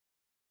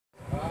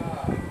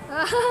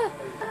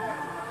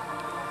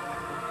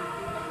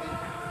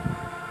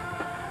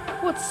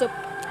What's up,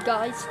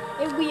 guys?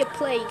 And we are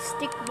playing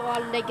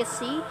Stickball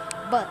Legacy,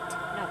 but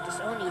not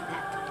just only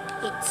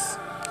that, it's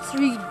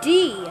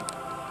 3D.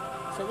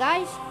 So,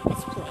 guys,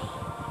 let's play.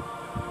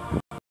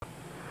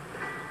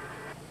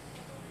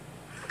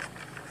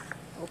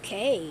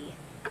 Okay,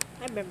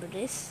 I remember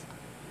this.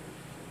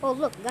 Oh,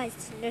 look,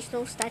 guys, there's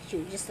no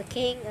statue, just a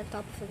king on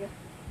top of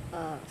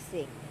a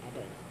thing. I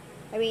don't know.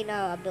 I mean,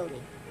 a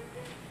building.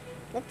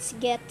 Let's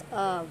get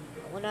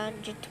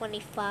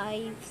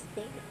 125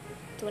 thing,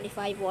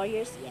 25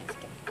 warriors. Yes.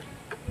 Okay.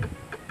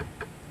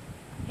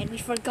 And we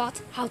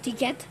forgot how to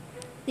get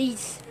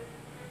these.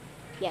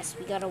 Yes,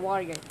 we got a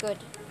warrior. Good.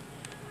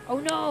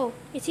 Oh no,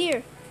 it's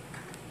here.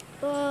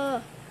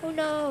 Oh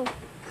no.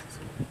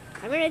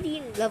 I'm already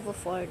in level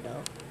 4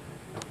 though.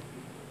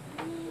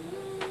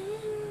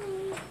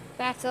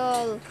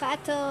 Battle,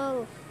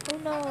 battle. Oh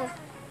no.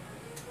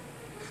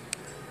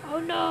 Oh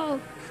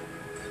no.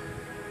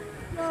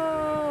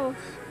 No.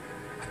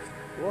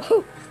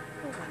 Whoa. Oh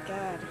my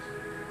god.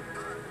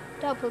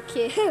 Double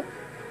kill.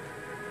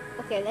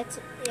 Okay, let's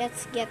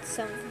get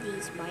some of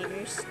these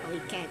miners. Oh,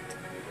 we can't.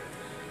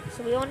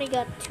 So we only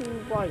got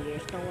 2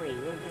 warriors. Don't worry,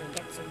 we're gonna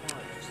get some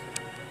warriors.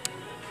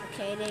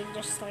 Okay, they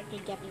just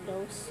started getting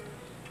those.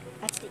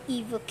 That's the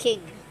evil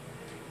king.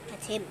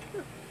 That's him.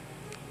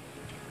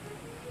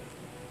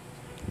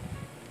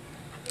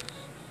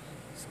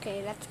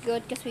 Okay, that's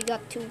good because we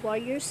got 2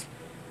 warriors.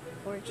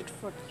 Origin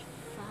 45.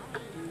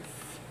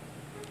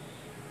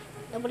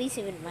 Nobody's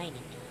even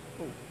mining.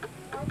 Ooh.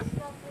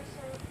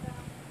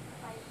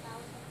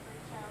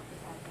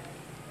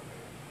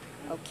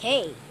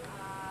 Okay.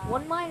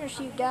 1 miner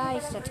shoot,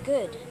 guys. That's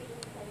good.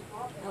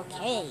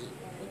 Okay.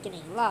 We're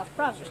getting a lot of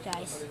progress,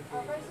 guys.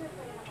 Oh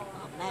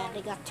man,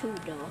 they got 2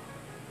 though.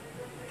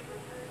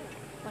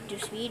 1 too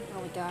speed.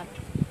 Oh my god.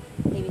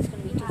 Maybe it's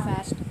gonna be too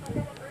fast.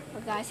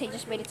 Oh guys, he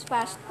just made it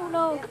fast. Oh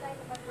no.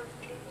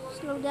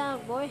 Slow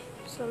down, boy.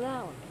 Slow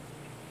down.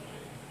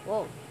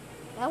 Whoa.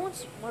 That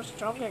one's more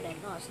stronger than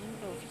us, even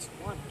though if it's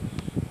 1.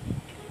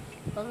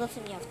 But let's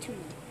say we have 2.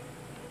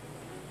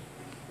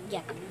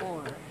 Get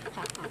more.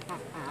 Ha ha ha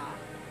ha.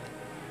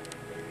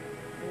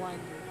 1,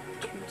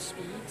 2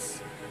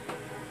 speeds.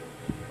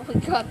 Oh my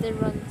god, they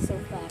run so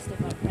fast if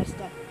I press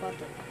that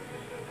button.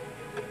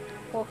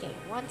 Okay,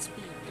 1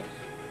 speed.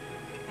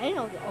 I don't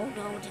know. Oh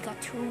no, they got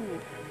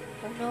 2.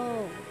 Oh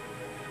no.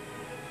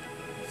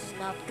 This is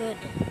not good.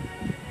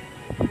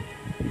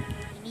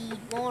 We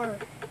need more.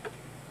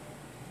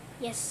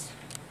 Yes.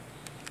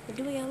 We're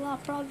doing a lot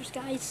of progress,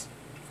 guys.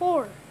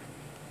 4.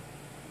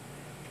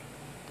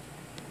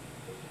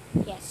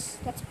 Yes,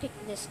 let's pick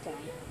this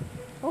guy.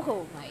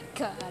 Oh my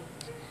god.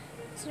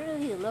 It's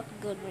really look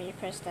good when you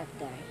press that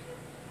guy.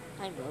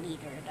 I'm the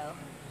leader though.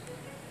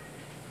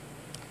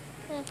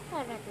 I'm not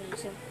gonna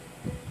use him.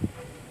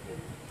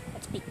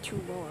 Let's pick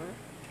 2 more.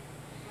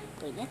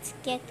 Wait, let's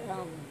get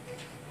turret.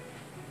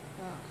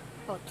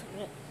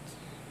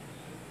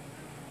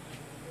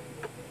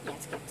 Yeah,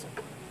 let's get some.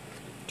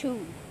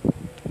 2.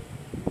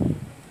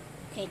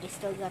 Okay, they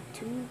still got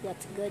 2.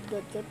 That's good,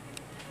 good, good.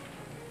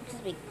 Let's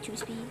make 2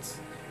 speeds.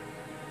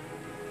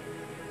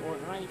 Oh,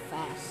 running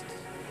fast.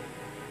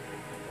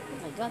 Oh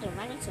my god, they're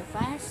running so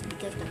fast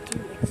because they're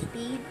 2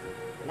 speed.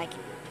 Like it.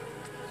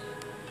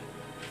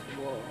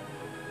 Whoa.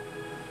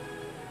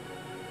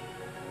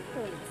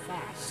 Really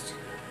fast.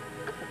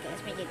 Okay,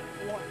 let's make it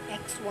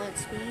X1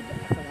 speed. I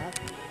forgot.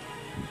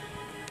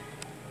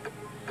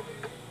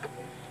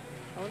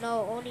 Oh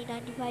no, only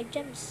 95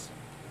 gems.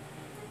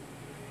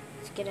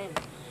 Let's get in.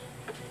 Did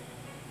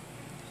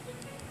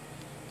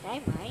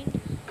I mine?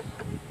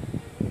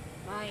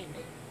 Mine.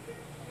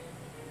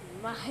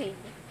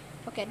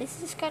 Okay,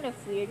 this is kind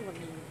of weird when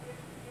you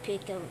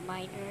pick a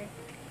miner.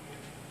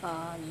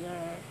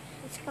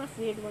 It's kind of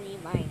weird when you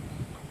mine.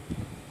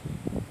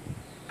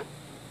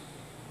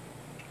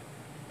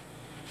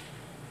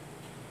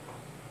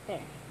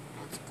 There.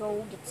 Let's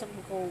go get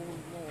some gold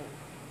more.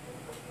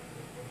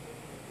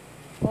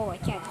 Oh, I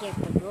can't get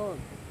the gold.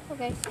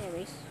 Okay,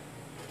 anyways.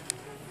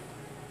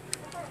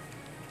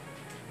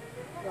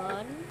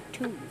 1,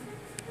 2.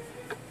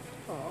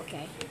 Oh,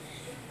 okay.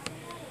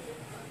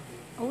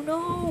 Oh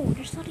no!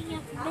 There's starting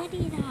up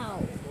many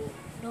now!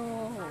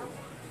 No!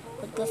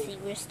 But good thing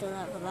we still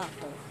have a lot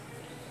though.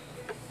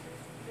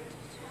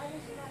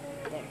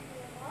 There.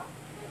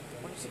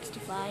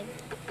 165.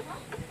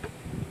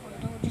 Oh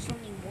no, just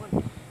only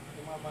 1.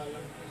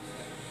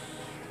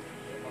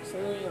 So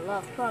doing a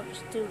lot of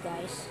progress too,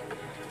 guys.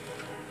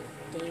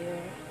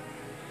 There.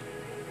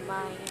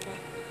 Mine.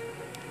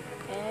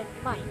 And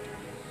mine.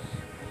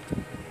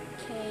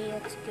 Okay,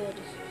 that's good.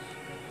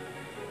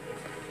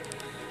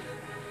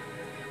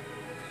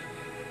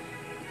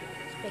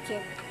 Pick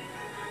him.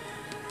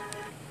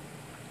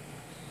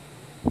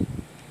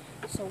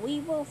 So we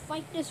will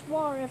fight this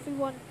war,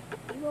 everyone.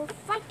 We will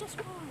fight this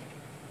war.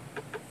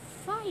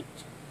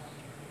 Fight.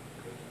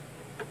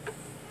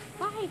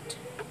 Fight.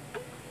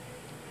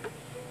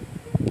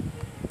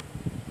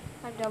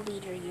 I'm the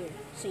leader here,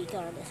 so you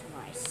gotta listen to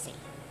what I say.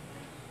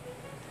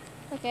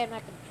 Okay, I'm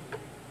not gonna.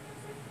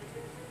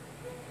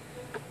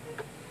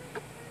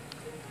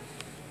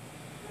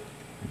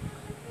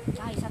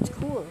 Guys, that's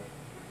cool.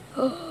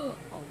 Oh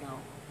no.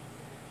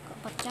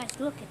 But guys,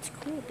 look, it's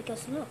cool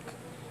because look.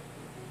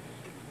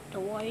 The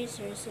Warriors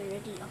are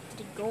already up to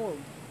the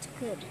gold. It's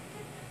good.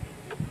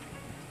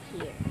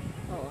 Here.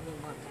 Oh, only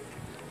one.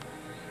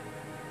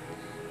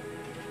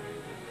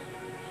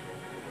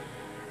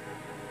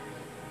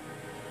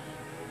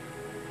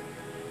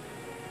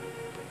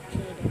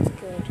 Okay, that's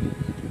good.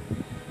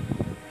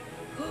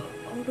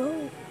 Oh no!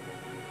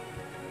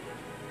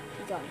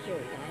 He got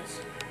here, guys.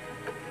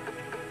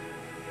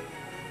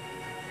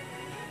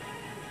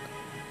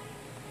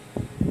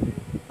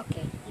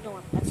 Okay, you know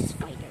what? Let's just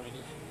fight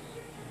already.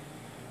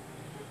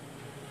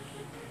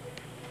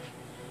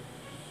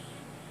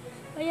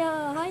 Hiya!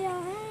 Hiya!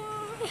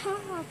 Hiya!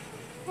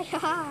 Hiya!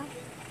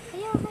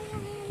 Hiya! Hiya!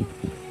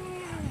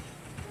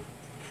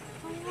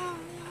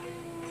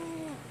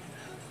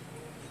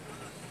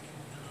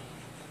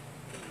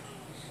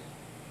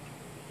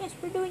 Yes,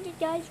 we're doing it,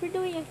 guys. We're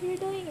doing it. We're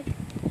doing it.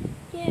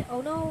 Yeah.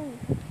 Oh no.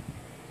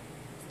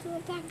 Still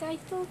attack, guys.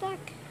 Still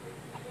attack.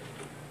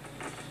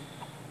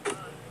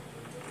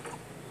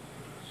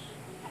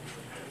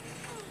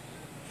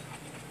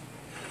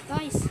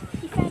 Guys,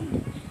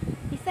 defend.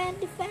 Defend,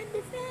 defend,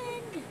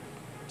 defend.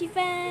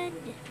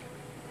 Defend.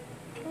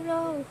 Oh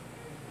no.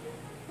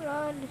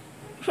 Run.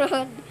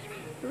 Run.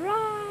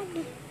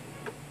 Run.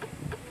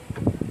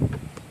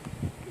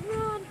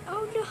 Run.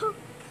 Oh no.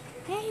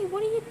 Hey,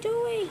 what are you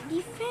doing?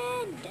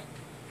 Defend.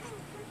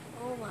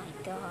 Oh my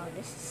god,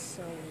 this is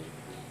so weak.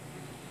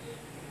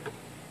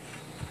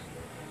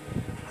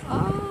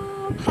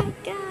 Oh my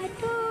god,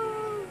 no!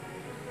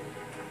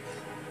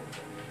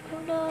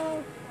 Oh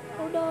no!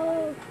 Oh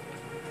no!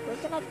 We're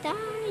gonna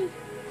die!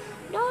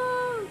 No!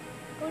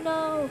 Oh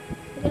no!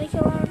 We're gonna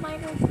kill our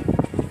miners!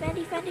 Defend,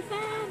 defend,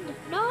 defend!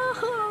 No!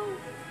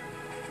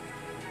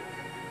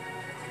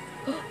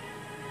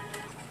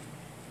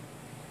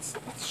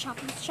 Let's shop,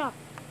 let's shop.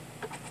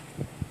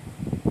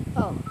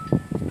 Oh.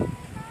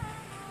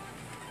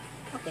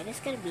 Okay, this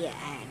is gonna be an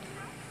ad.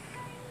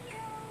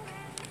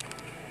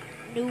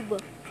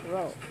 Noob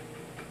Pro.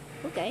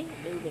 Okay,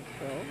 Noob and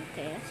Pro.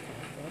 Okay, that's kind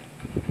of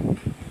good.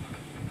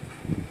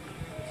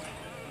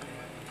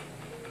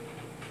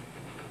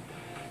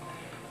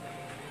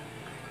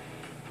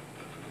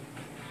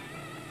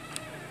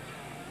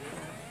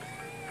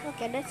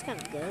 Okay, that's kind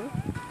of good.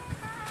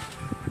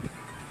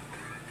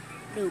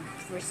 Noob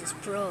versus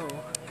Pro.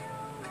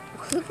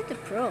 Look at the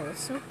Pro,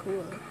 it's so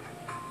cool.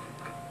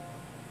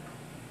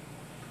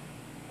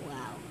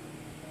 Wow.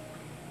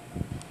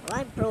 Well,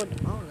 I'm Pro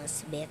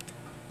almost a bit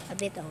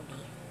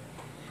only.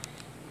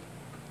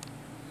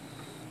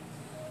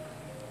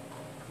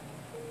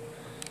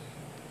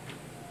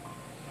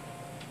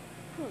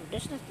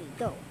 There's nothing to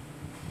go.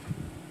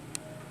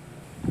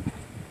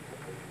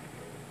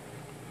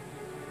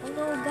 Oh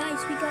no, guys,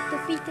 we got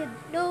defeated.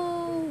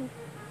 No!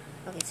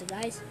 Okay, so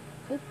guys,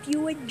 hope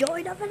you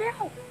enjoyed the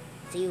video.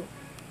 See you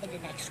in the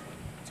next one.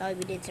 Sorry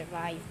we didn't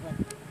survive, but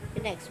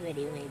the next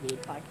video may be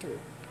part 2.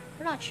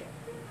 We're not sure,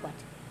 but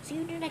see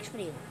you in the next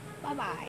video. Bye-bye.